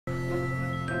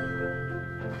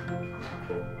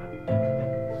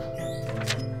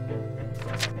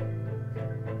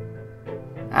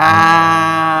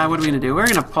What are we gonna do? We're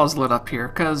gonna puzzle it up here,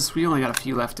 because we only got a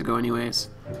few left to go anyways.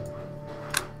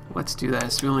 Let's do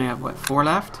this. We only have, what, 4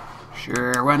 left?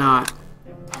 Sure, why not?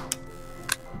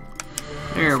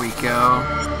 There we go.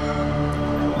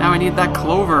 Now I need that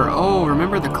clover. Oh,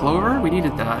 remember the clover? We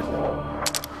needed that.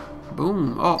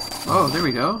 Boom. Oh, there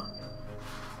we go.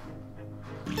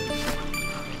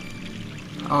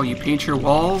 Oh, you paint your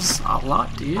walls a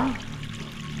lot, do you?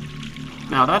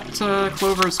 Now that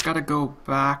clover's got to go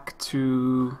back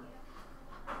to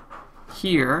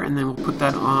here, and then we'll put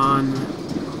that on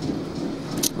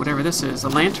whatever this is. A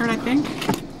lantern, I think?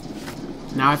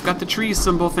 Now I've got the tree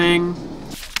symbol thing.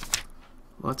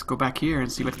 Let's go back here and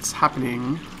see what's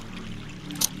happening.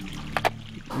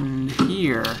 And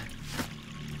here.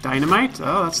 Dynamite?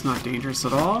 Oh, that's not dangerous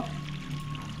at all.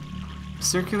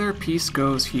 Circular piece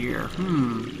goes here.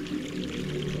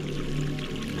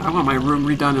 I want my room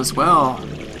redone as well.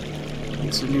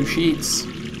 Need some new sheets.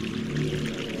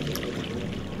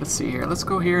 Let's see here. Let's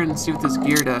go here and see what this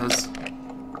gear does.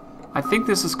 I think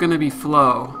this is going to be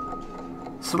flow.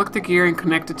 Select the gear and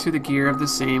connect it to the gear of the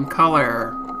same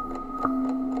color.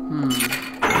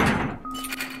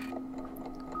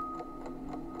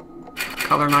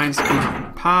 Color lines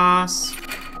can pass.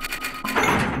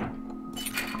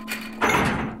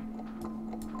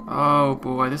 Oh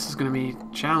boy, this is going to be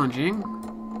challenging.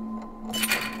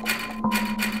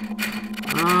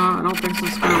 I don't think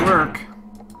this is going to work.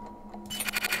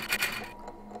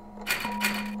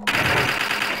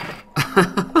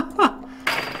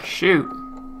 Shoot.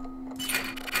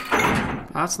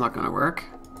 That's not going to work.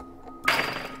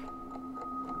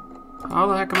 How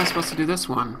the heck am I supposed to do this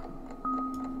one?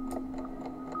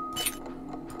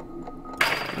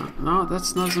 No, that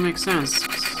doesn't make sense.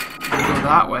 I'll go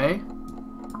that way.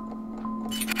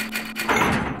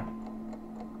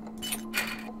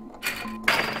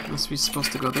 Must be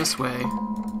supposed to go this way.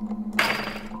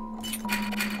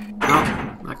 No,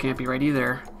 that can't be right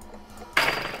either.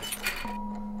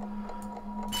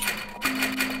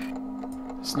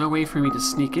 There's no way for me to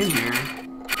sneak in here.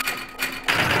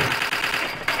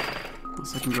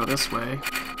 Unless I can go this way.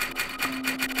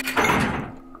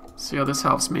 See how this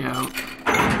helps me out.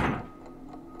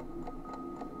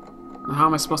 Now how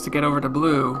am I supposed to get over to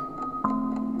blue?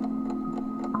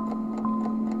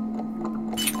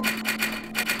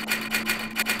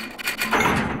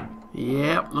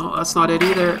 Yep, no, that's not it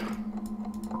either.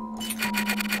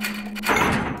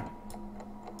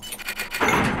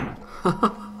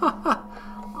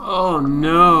 Oh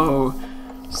no!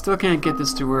 Still can't get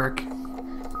this to work.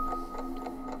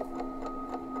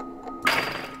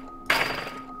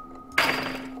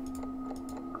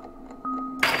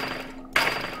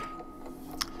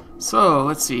 So,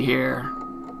 let's see here.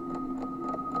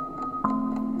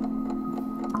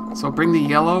 So bring the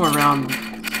yellow around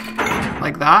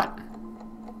like that.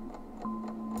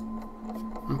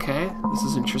 Okay, this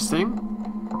is interesting.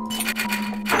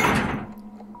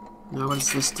 Now what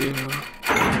does this do?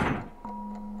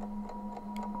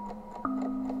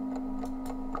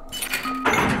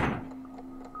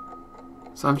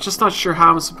 So I'm just not sure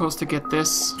how I'm supposed to get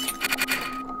this.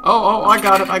 Oh, I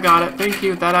got it. Thank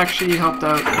you. That actually helped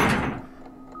out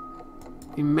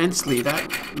immensely. That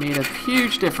made a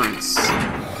huge difference.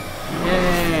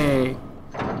 Yay.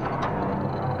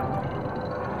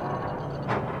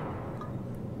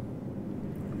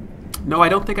 No, I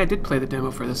don't think I did play the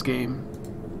demo for this game.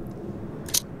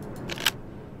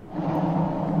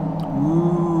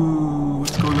 Ooh,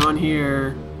 what's going on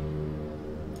here?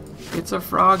 It's a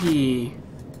froggy.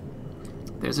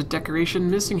 There's a decoration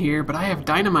missing here, but I have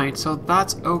dynamite, so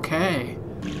that's okay.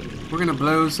 We're gonna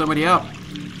blow somebody up.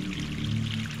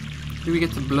 Who do we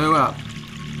get to blow up?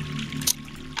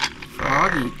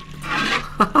 Froggy.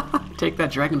 Take that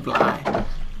dragonfly.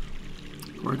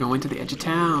 We're going to the edge of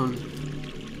town.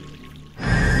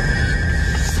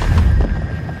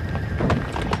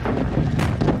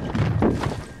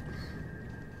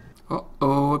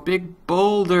 Uh-oh, a big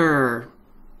boulder.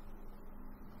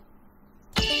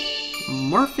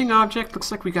 Morphing object.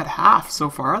 Looks like we got half so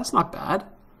far. That's not bad.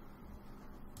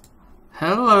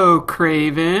 Hello,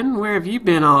 Craven. Where have you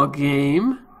been all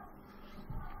game?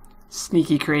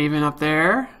 Sneaky Craven up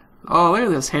there. Oh, look at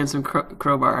this handsome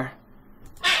crowbar.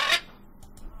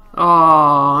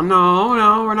 Oh,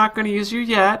 no, we're not going to use you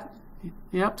yet.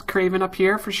 Yep, Craven up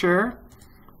here for sure.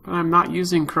 But I'm not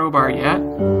using crowbar yet.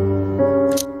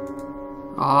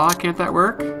 Aw, can't that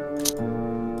work?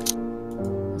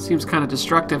 Seems kind of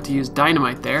destructive to use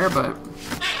dynamite there, but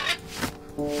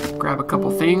grab a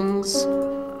couple things.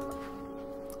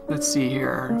 Let's see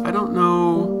here. I don't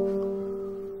know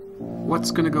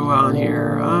what's gonna go on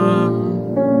here.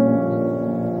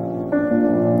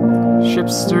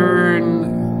 Ship's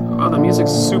stern. Oh, the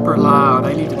music's super loud.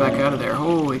 I need to back out of there.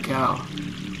 Holy cow.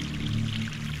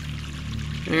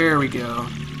 There we go.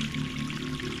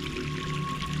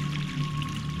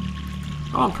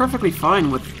 Oh, I'm perfectly fine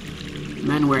with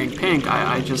men wearing pink.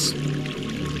 I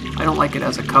don't like it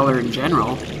as a color in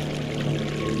general.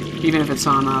 Even if it's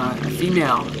on a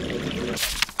female.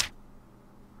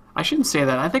 I shouldn't say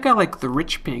that. I think I like the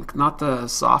rich pink, not the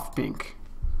soft pink.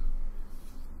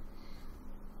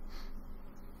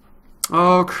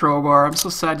 Oh, Crowbar, I'm so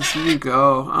sad to see you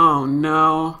go. Oh,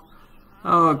 no.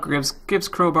 Oh, Gibs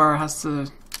Crowbar has to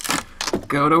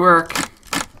go to work.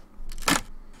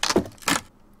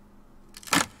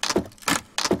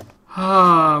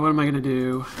 Ah, what am I gonna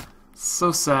do?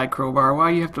 So sad, Crowbar.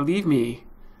 Why do you have to leave me?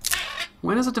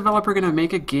 When is a developer gonna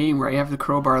make a game where I have the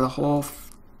Crowbar the whole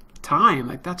time?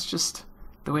 Like, that's just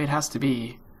the way it has to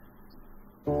be.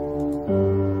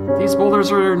 These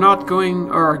boulders are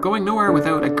going nowhere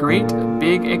without a great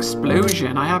big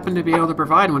explosion. I happen to be able to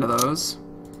provide one of those.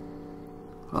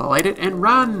 Light it and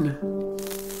run!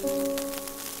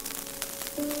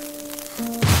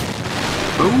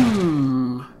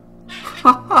 Boom!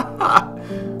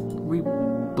 We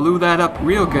blew that up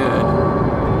real good.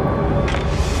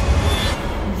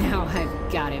 Now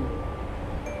I've got him.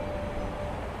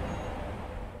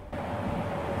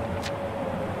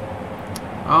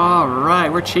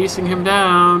 Alright, we're chasing him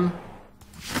down.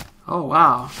 Oh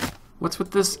wow. What's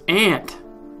with this ant?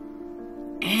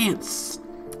 Ants!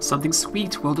 Something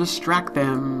sweet will distract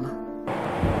them.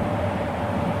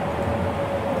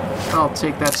 I'll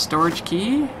take that storage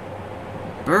key.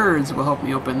 Birds will help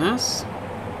me open this.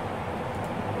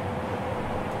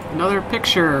 Another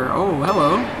picture. Oh,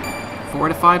 hello. 4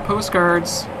 to 5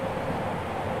 postcards.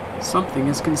 Something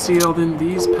is concealed in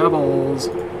these pebbles.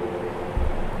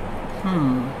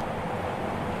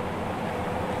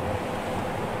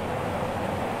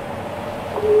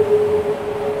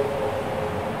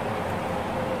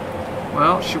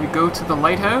 Well, should we go to the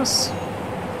lighthouse?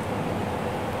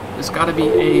 There's got to be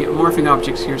a morphing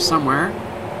object here somewhere.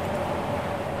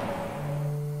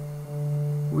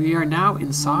 We are now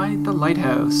inside the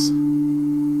lighthouse.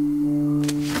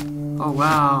 Oh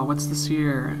wow, what's this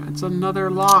here? It's another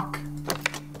lock.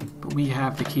 But we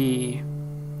have the key.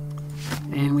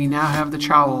 And we now have the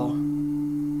trowel.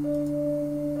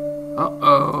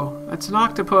 Uh-oh, it's an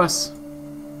octopus.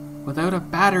 Without a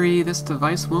battery, this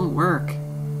device won't work.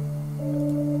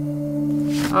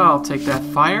 I'll take that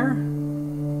fire.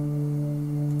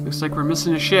 Looks like we're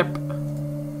missing a ship.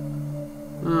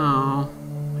 Oh.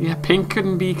 Yeah, pink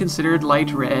couldn't be considered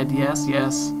light red. Yes,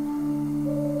 yes.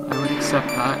 I would accept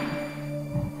that.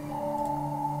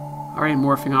 Alright,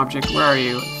 morphing object, where are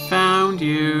you? Found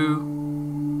you.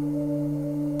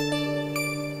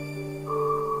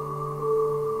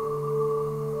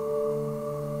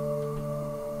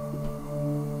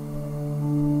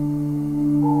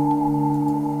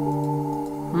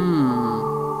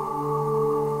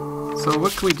 So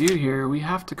what can we do here? We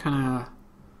have to kind of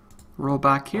roll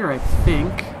back here, I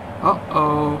think.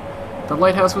 Uh-oh. The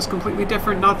lighthouse was completely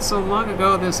different not so long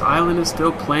ago. This island is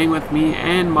still playing with me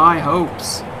and my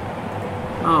hopes.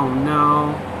 Oh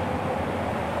no.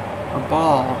 A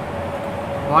ball.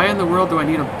 Why in the world do I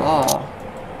need a ball?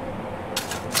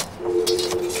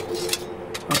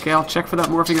 Okay, I'll check for that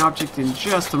morphing object in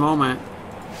just a moment.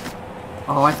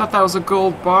 Oh, I thought that was a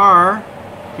gold bar.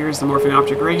 Here's the morphing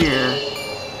object right here.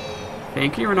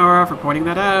 Thank you, Renora, for pointing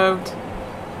that out.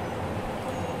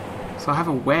 So I have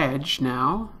a wedge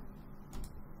now.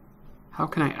 How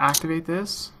can I activate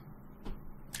this?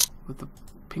 With the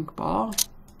pink ball?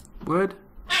 Wood?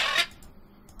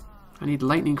 I need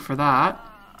lightning for that.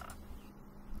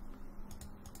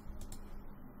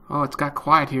 Oh, it's got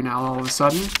quiet here now all of a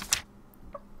sudden.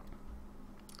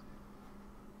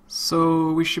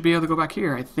 So we should be able to go back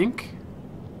here, I think.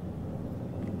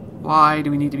 Why do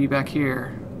we need to be back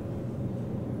here?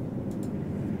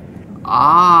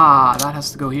 Ah, that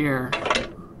has to go here.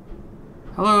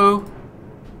 Hello?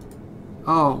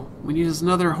 Oh, we need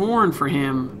another horn for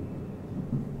him.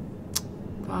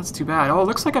 That's too bad. Oh, it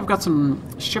looks like I've got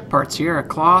some ship parts here. A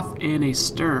cloth and a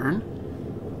stern.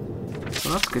 So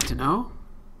that's good to know.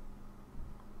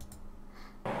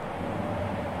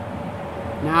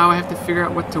 Now I have to figure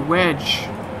out what to wedge.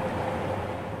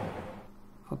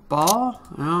 A ball?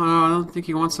 No, I don't think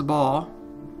he wants a ball.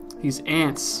 These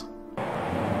ants.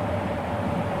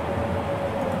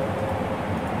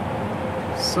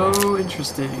 So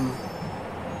interesting.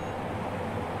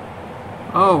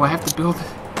 Oh, I have to build it.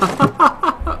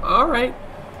 Alright.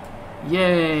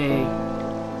 Yay.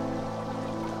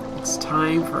 It's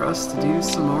time for us to do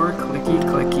some more clicky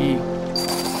clicky.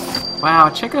 Wow,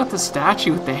 check out the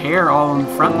statue with the hair all in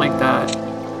front like that.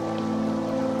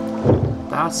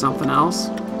 That's something else.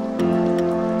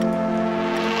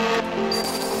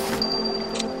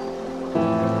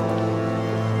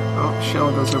 Oh,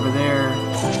 shell goes over there.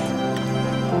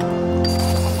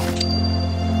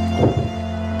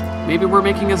 Maybe we're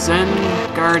making a Zen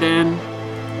garden.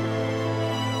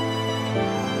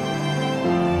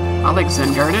 I like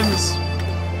Zen gardens.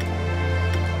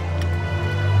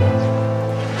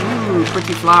 Ooh,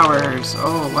 pretty flowers.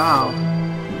 Oh, wow.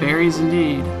 Berries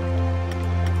indeed.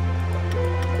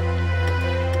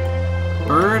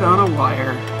 Bird on a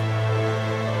wire.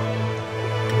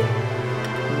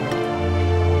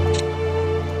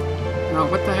 Now,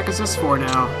 what the heck is this for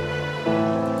now?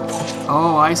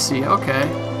 Oh, I see. Okay.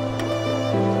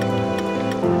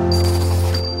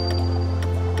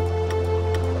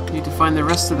 Need to find the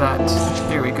rest of that.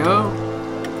 There we go.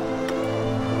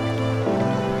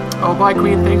 Oh, bye,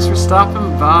 Queen. Thanks for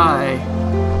stopping by.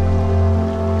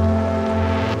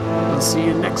 I'll see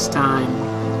you next time.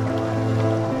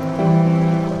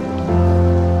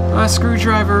 A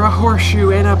screwdriver, a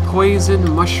horseshoe, and a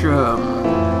poison mushroom.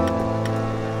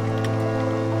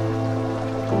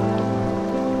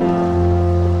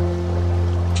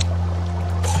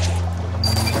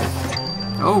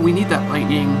 Oh, we need that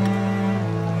lightning.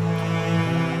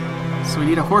 So we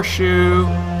need a horseshoe.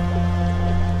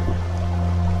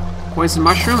 Poison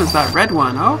mushroom is that red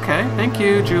one. Okay, thank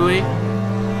you, Julie.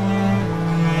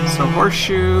 So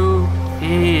horseshoe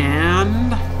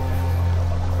and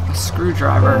a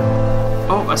screwdriver.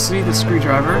 Oh, I see the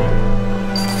screwdriver.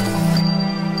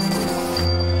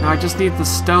 Now I just need the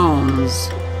stones.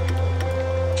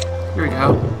 Here we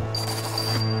go.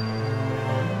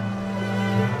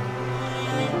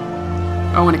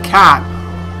 Oh, and a cat.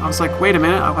 I was like, wait a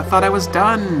minute, I thought I was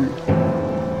done.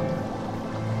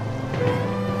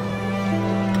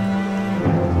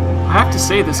 I have to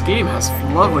say, this game has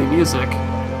lovely music.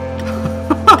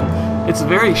 It's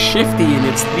very shifty in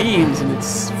its themes and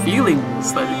its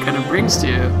feelings that it kind of brings to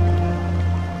you.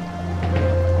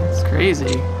 It's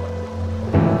crazy.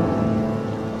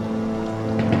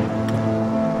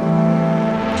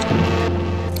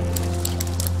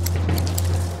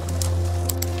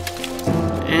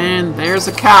 And there's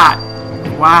a cat.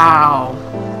 Wow.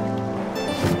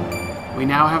 We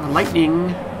now have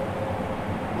lightning.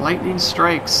 Lightning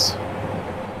strikes.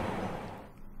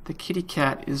 The kitty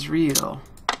cat is real.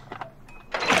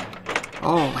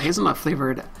 Oh, hazelnut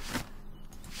flavored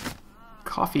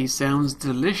coffee sounds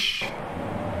delish.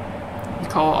 You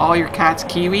call all your cats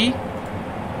Kiwi?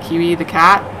 Kiwi the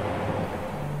cat?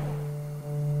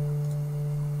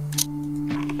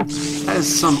 That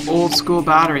is some old school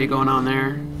battery going on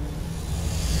there.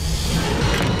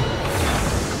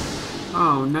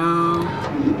 Oh no.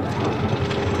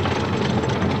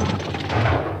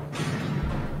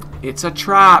 It's a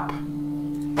trap.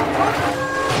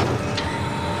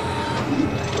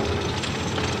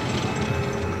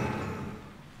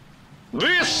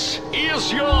 This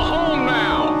is your home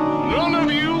now. None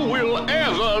of you will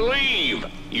ever leave.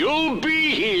 You'll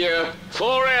be here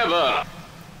forever.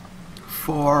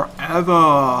 Forever.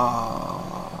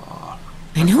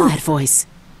 I know that voice.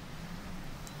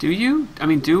 Do you? I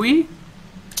mean, do we?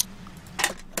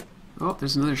 Oh,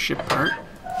 there's another ship part.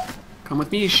 Come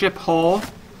with me, ship hole.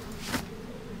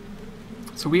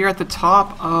 So we are at the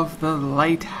top of the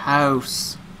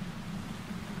lighthouse.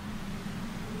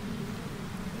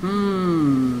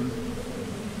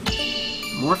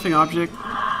 Morphing object.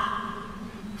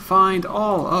 Find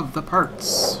all of the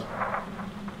parts.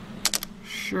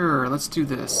 Sure, let's do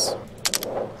this.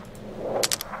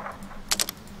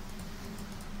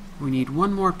 We need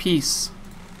one more piece.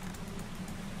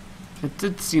 It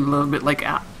did seem a little bit like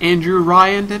Andrew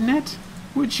Ryan, didn't it?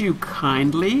 Would you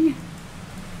kindly?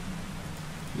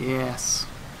 Yes.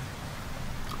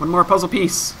 One more puzzle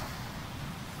piece.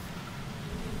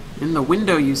 In the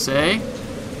window, you say?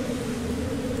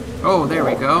 Oh, there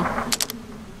we go.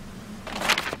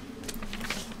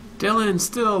 Dylan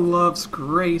still loves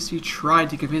Grace. He tried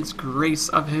to convince Grace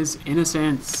of his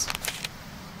innocence.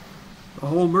 The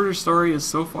whole murder story is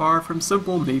so far from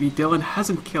simple. Maybe Dylan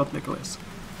hasn't killed Nicholas.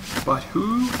 But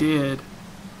who did?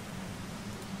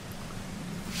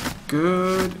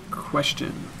 Good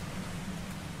question.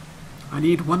 I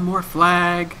need one more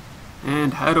flag.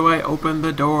 And how do I open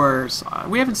the doors?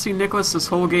 We haven't seen Nicholas this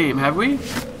whole game, have we?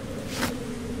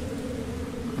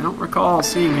 I don't recall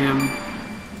seeing him.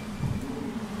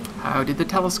 How did the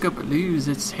telescope lose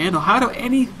its handle? How do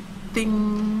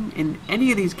anything in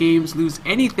any of these games lose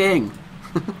anything?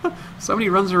 Somebody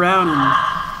runs around and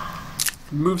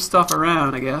moves stuff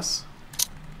around, I guess.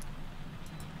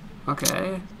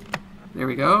 Okay. There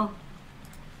we go.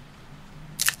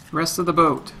 Rest of the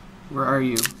boat. Where are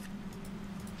you?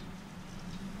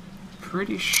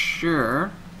 Pretty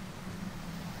sure.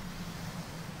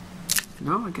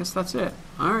 No, I guess that's it.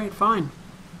 Alright, fine.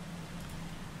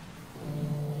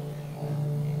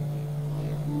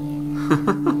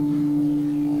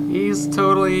 He's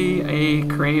totally a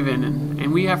craven,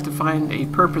 and we have to find a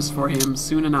purpose for him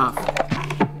soon enough.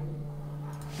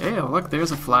 Hey, look,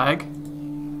 there's a flag.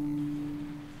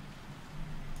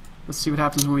 Let's see what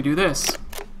happens when we do this.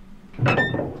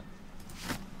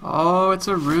 Oh, it's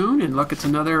a rune, and look, it's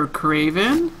another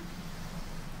craven.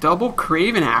 Double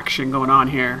craven action going on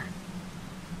here.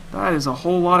 That is a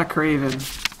whole lot of craven.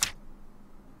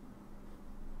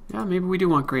 Yeah, maybe we do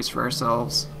want grace for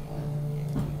ourselves.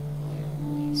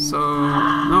 So,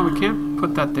 no, we can't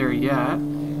put that there yet.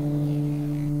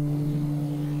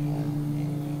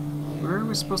 Where are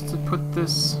we supposed to put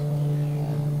this?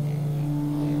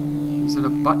 Is it a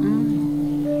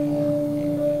button?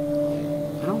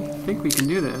 I don't think we can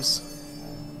do this.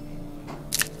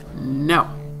 No.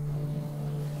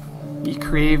 You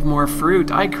crave more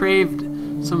fruit. I craved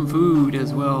some food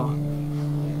as well.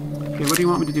 Okay, what do you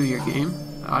want me to do here, game?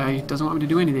 It doesn't want me to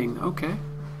do anything. Okay.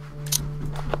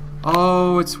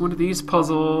 Oh, it's one of these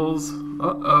puzzles.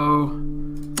 Uh-oh.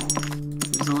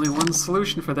 There's only one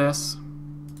solution for this.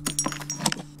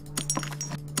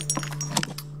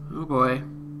 Oh boy.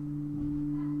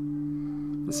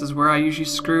 This is where I usually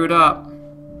screw it up.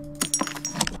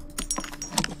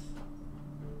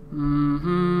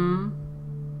 Mm-hmm.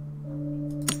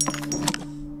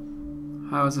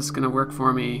 How is this gonna work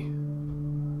for me?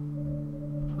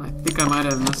 I think I might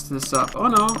have messed this up. Oh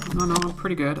no, no, I'm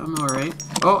pretty good. I'm alright.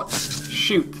 Oh,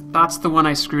 shoot. That's the one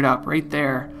I screwed up right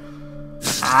there.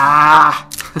 Ah!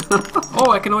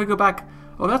 Oh, I can only go back.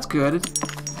 Oh, that's good.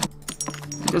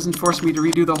 It doesn't force me to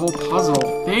redo the whole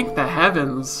puzzle. Thank the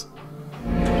heavens.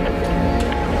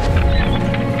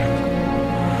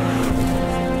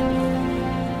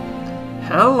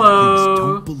 Hello. Please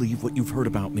don't believe what you've heard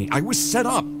about me. I was set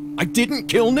up. I didn't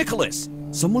kill Nicholas.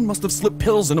 Someone must have slipped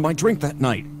pills into my drink that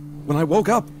night. When I woke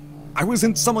up, I was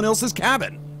in someone else's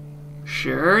cabin.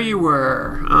 Sure you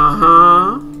were.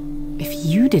 Uh-huh. If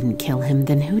you didn't kill him,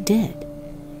 then who did?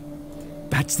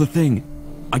 That's the thing.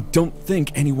 I don't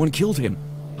think anyone killed him.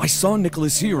 I saw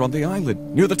Nicholas here on the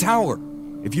island, near the tower.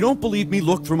 If you don't believe me,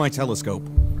 look through my telescope.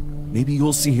 Maybe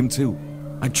you'll see him too.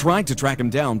 I tried to track him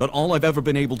down, but all I've ever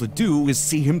been able to do is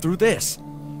see him through this.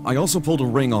 I also pulled a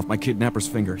ring off my kidnapper's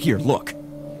finger. Here, look.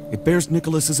 It bears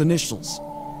Nicholas's initials.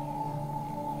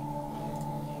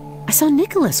 I saw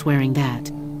Nicholas wearing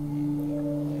that.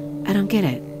 I don't get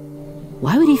it.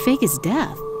 Why would he fake his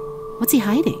death? What's he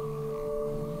hiding?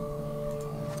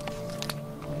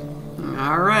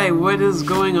 Alright, what is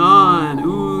going on?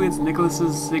 Ooh, it's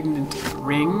Nicholas's signet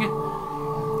ring.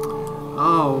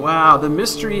 Oh wow, the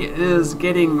mystery is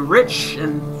getting rich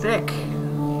and thick.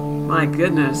 My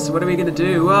goodness, what are we gonna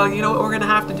do? Well, you know what we're gonna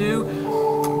have to do?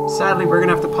 Sadly, we're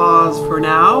gonna have to pause for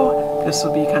now. This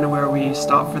will be kind of where we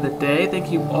stop for the day.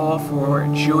 Thank you all for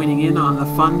joining in on the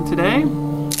fun today.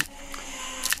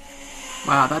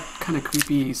 Wow, that kind of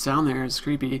creepy sound there is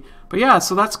creepy. But yeah,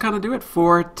 so that's kind of do it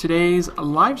for today's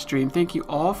live stream. Thank you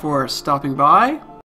all for stopping by.